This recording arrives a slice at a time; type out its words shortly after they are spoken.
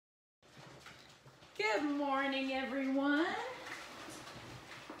Good morning, everyone.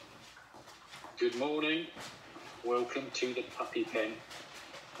 Good morning. Welcome to the puppy pen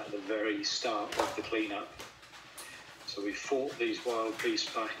at the very start of the cleanup. So we fought these wild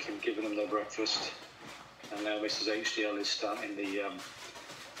beasts back and given them their breakfast, and now Mrs. HDL is starting the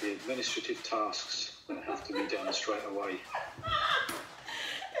administrative tasks that have to be done straight away.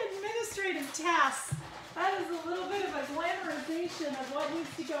 Administrative tasks. That is a little bit of a glamorization of what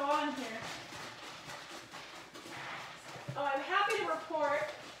needs to go on here. Oh, I'm happy to report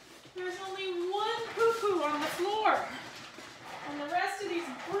there's only one poo-poo on the floor. And the rest of these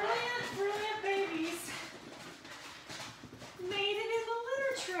brilliant babies made it in the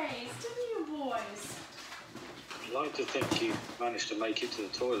litter trays, didn't you boys? I'd like to think you managed to make it to the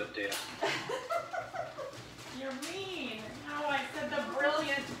toilet, dear. You're mean. How I said the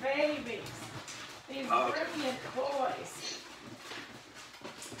brilliant babies. These brilliant boys.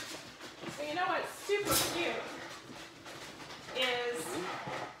 So you know what's super cute is,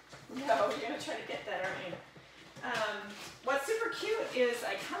 no, you're going to try to get that, aren't you? What's super cute is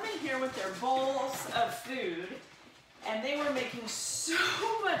I come in here with their bowls of food, and they were making so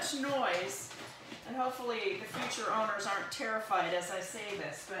much noise, and hopefully the future owners aren't terrified as I say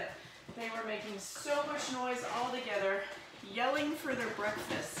this, but they were making so much noise all together, yelling for their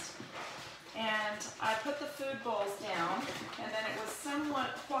breakfast. And I put the food bowls down, and then it was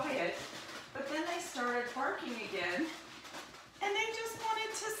somewhat quiet, but then they started barking again, and they just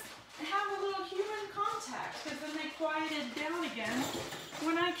wanted to have a little human contact, because then they quieted down again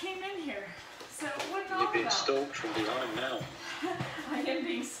when I came in here. So what all You're being about? stalked from behind now. I am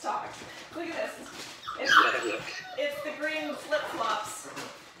being stalked. Look at this. Look. It's the green flip-flops.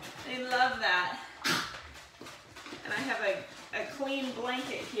 They love that. And I have a clean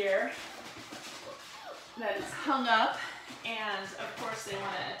blanket here that is hung up, and of course they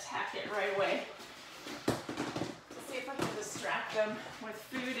want to attack it right away. Let's see if I can distract them with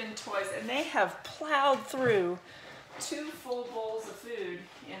food and toys. And they have plowed through 2 full bowls of food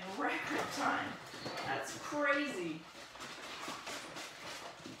in record time. That's crazy.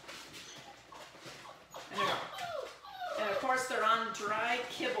 And of course they're on dry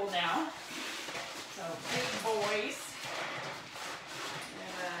kibble now. So big boys.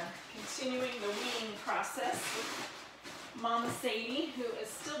 And continuing the weaning process with Mama Sadie, who is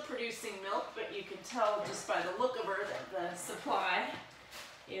still producing milk, but you can tell just by the look of her that the supply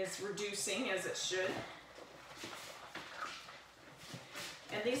is reducing as it should.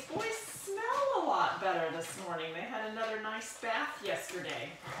 And these boys smell a lot better this morning. They had another nice bath yesterday.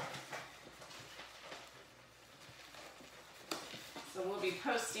 So we'll be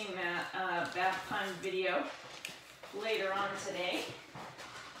posting that bath time video later on today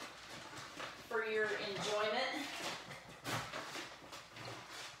for your enjoyment.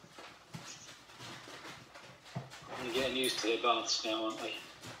 You're getting used to their baths now, aren't they?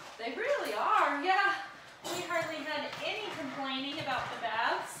 They really are, yeah. We hardly had any complaining about the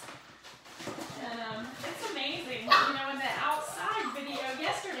baths. And it's amazing. You know, in the outside video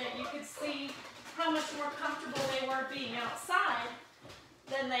yesterday, you could see how much more comfortable they were being outside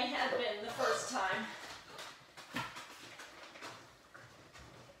than they had been the first time.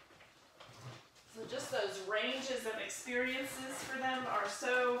 So just those ranges of experiences for them are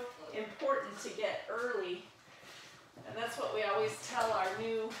so important to get early. And that's what we always tell our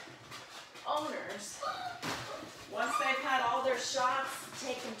new owners. Once they've had all their shots,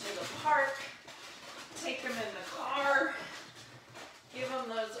 take them to the park, take them in the car, give them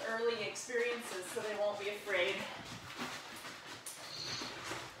those early experiences so they won't be afraid.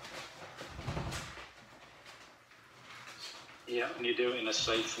 Yeah, and you do it in a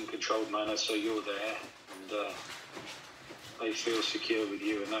safe and controlled manner, so you're there, and they feel secure with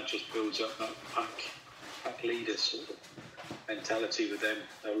you, and that just builds up that pack leader sort of mentality with them.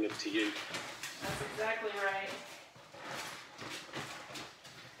 They'll look to you. That's exactly right.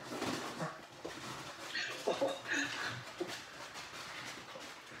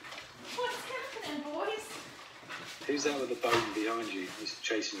 What's happening, boys? Who's that with the bone behind you? He's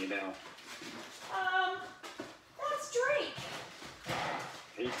chasing you now. That's Drake.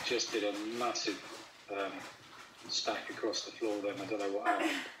 He just did a massive stack across the floor then. I don't know what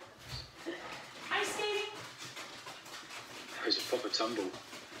happened. Ice skating? It was a proper tumble.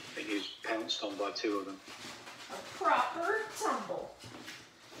 I think he was pounced on by 2 of them. A proper tumble.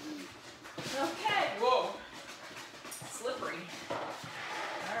 Okay. Whoa. Slippery.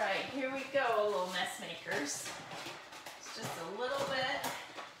 All right, here we go, little mess makers. It's just a little bit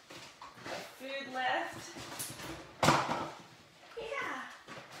of food left. Yeah.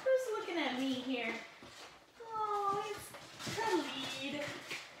 Who's looking at me here? Oh, it's Khalid.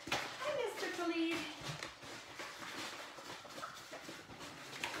 Hi, Mr. Khalid.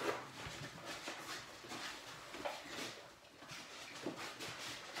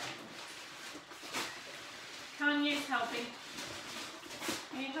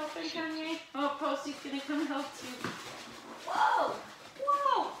 helping, Kanye? Oh, Posty's gonna come help too. Whoa!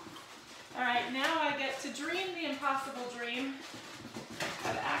 Whoa! All right, now I get to dream the impossible dream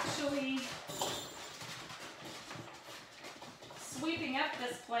of actually sweeping up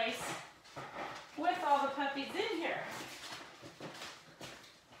this place with all the puppies in here.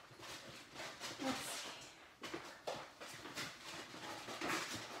 Let's see.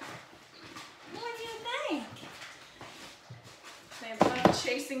 What do you think? They love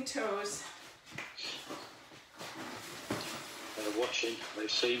chasing toes. They're watching,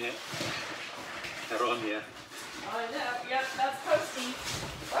 they've seen it. They're on you. Oh, no. Yep, that's Posty.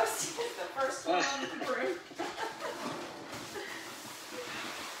 Posty is the first one on the broom.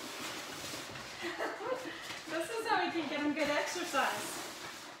 This is how we can get them good exercise.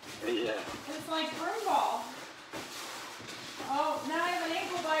 Yeah. It's like broom ball. Oh, now I have an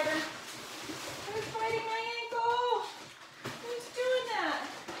ankle biter. Who's biting my ankle? Who's doing that?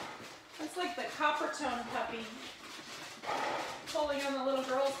 That's like the copper tone puppy. Pulling on the little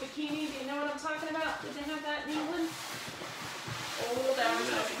girl's bikini. Do you know what I'm talking about? Did they have that in England? Old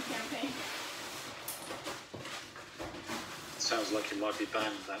advertising campaign. Sounds like it might be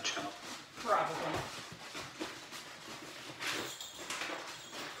banned, that channel. Probably.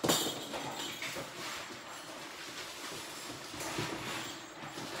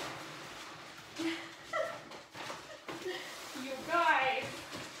 You guys,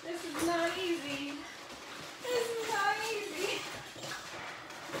 this is not easy. This is not easy.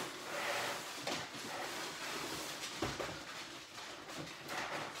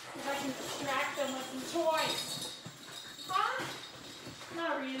 If I can distract them with some toys. Huh?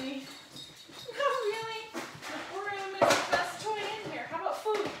 Not really. Not really. The broom is the best toy in here. How about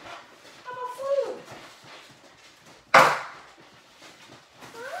food? How about food? Huh?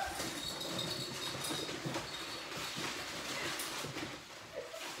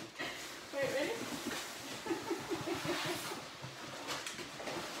 Wait, ready?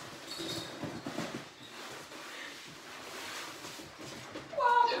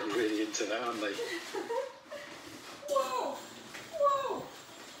 Whoa! They're really into that, aren't they? Whoa! Whoa!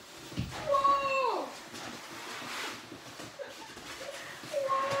 Whoa!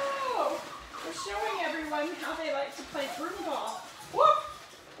 Whoa! We're showing everyone how they like to play broom ball. Whoop!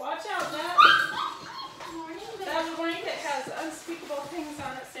 Watch out, that blanket has unspeakable things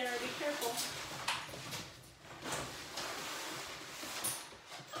on it, Sarah. Be careful.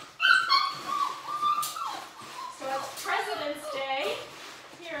 So it's President's Day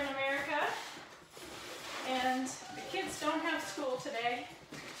here in America, and the kids don't have school today.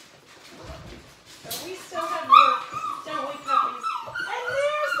 But we still have work, don't we, puppies? And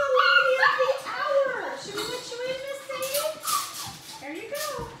there's the lady of the hour! Should we let you in, Miss Sadie? There you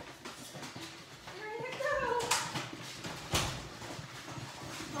go. There you go.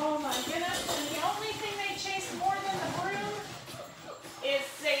 Oh my goodness, and the only thing they chase more than the broom is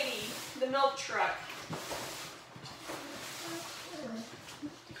Sadie, the milk truck.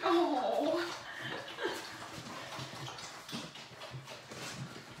 Oh.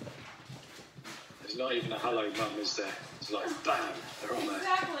 There's not even a hello mum, is there? It's like, bam, they're on there.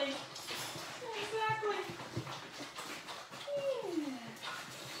 Exactly. Exactly.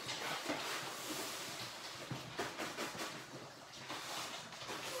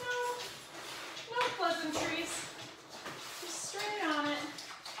 No pleasantries. Just straight on it.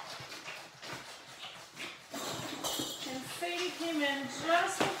 And Sadie came in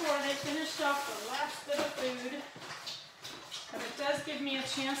just before they finished off the last bit of food. But it does give me a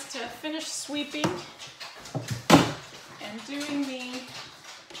chance to finish sweeping and doing the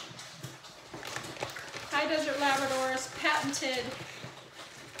High Desert Labrador's patented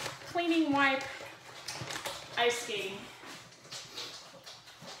cleaning wipe ice skating.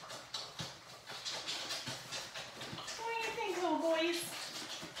 What do you think, little boys?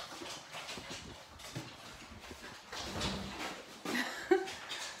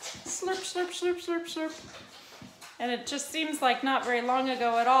 Slurp, slurp, slurp, slurp, slurp. And it just seems like not very long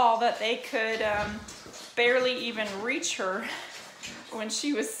ago at all that they could barely even reach her when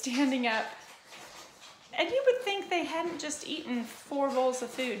she was standing up. And you would think they hadn't just eaten 4 bowls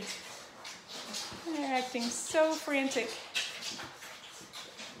of food. They're acting so frantic.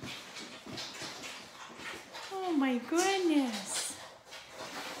 Oh my goodness.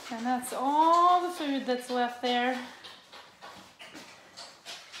 And that's all the food that's left there.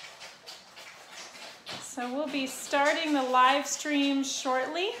 So we'll be starting the live stream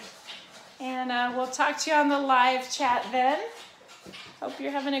shortly, and we'll talk to you on the live chat then. Hope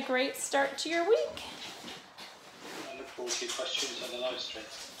you're having a great start to your week. I look forward to your questions on the live stream.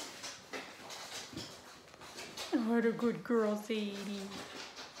 What a good girl, Sadie.